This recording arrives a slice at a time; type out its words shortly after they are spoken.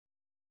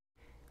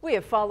We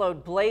have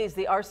followed Blaze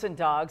the arson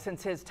dog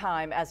since his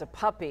time as a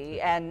puppy,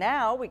 and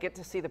now we get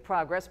to see the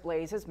progress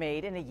Blaze has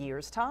made in a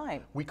year's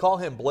time. We call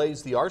him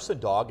Blaze the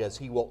arson dog as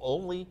he will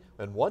only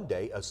and one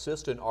day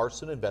assist in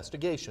arson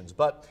investigations.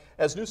 But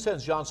as News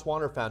 10's John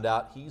Swanner found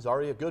out, he's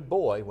already a good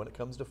boy when it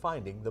comes to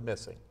finding the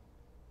missing.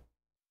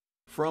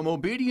 From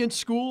obedience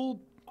school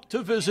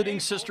to visiting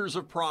Sisters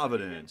of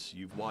Providence,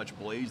 you've watched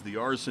Blaze the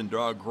arson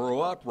dog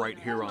grow up right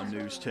here on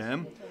News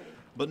 10.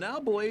 But now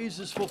Blaze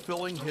is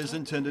fulfilling his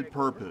intended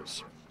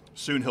purpose.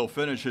 Soon he'll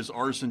finish his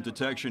arson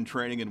detection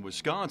training in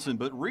Wisconsin,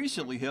 but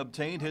recently he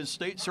obtained his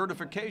state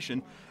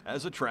certification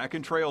as a track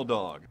and trail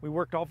dog. We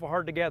worked awful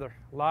hard together,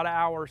 a lot of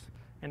hours,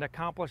 and to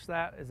accomplish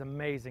that is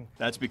amazing.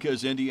 That's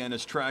because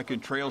Indiana's track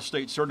and trail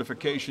state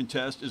certification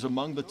test is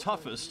among the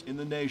toughest in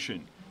the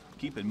nation.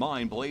 Keep in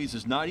mind, Blaze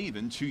is not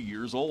even 2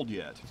 years old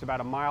yet. It's about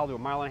a mile to a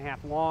mile and a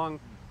half long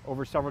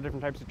over several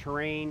different types of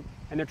terrain,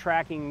 and they're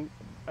tracking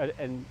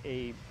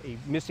a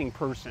missing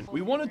person.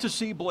 We wanted to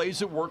see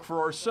Blaze at work for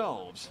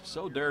ourselves,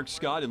 so Derek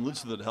Scott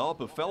enlisted the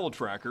help of fellow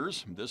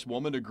trackers. This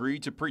woman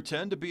agreed to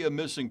pretend to be a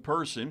missing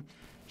person.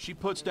 She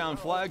puts down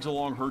flags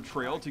along her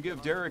trail to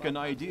give Derek an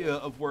idea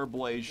of where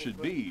Blaze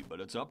should be, but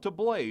it's up to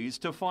Blaze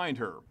to find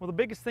her. Well, the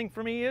biggest thing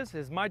for me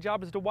is my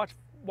job is to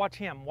watch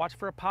him, watch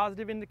for a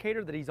positive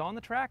indicator that he's on the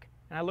track,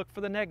 and I look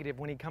for the negative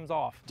when he comes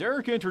off.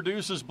 Derek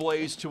introduces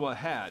Blaze to a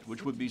hat,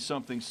 which would be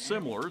something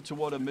similar to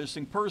what a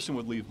missing person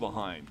would leave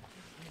behind.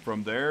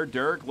 From there,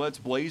 Derek lets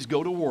Blaze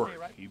go to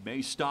work. He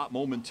may stop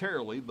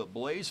momentarily, but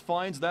Blaze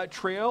finds that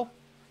trail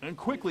and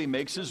quickly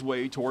makes his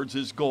way towards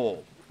his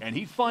goal. And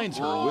he finds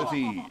her with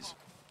ease.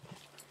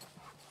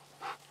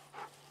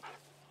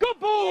 Good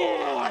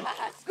boy!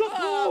 Good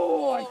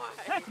boy!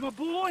 That's my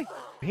boy!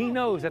 He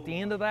knows at the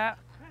end of that,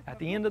 at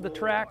the end of the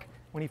track,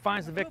 when he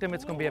finds the victim,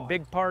 it's going to be a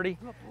big party.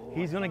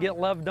 He's going to get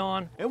loved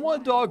on. And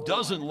what dog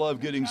doesn't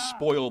love getting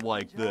spoiled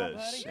like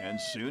this?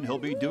 And soon he'll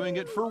be doing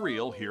it for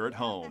real here at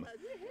home.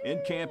 In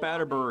Camp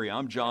Atterbury,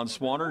 I'm John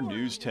Swanner,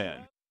 News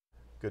 10.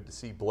 Good to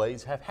see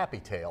Blaze have happy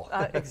tail.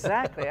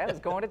 Exactly. I was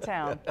going to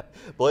town.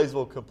 Blaze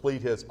will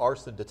complete his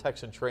arson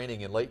detection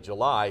training in late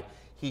July.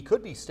 He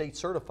could be state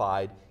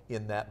certified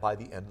in that by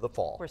the end of the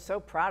fall. We're so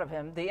proud of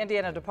him. The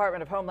Indiana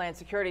Department of Homeland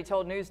Security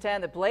told News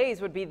 10 that Blaze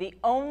would be the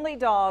only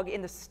dog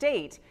in the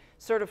state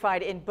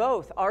certified in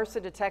both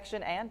arson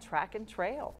detection and track and trail.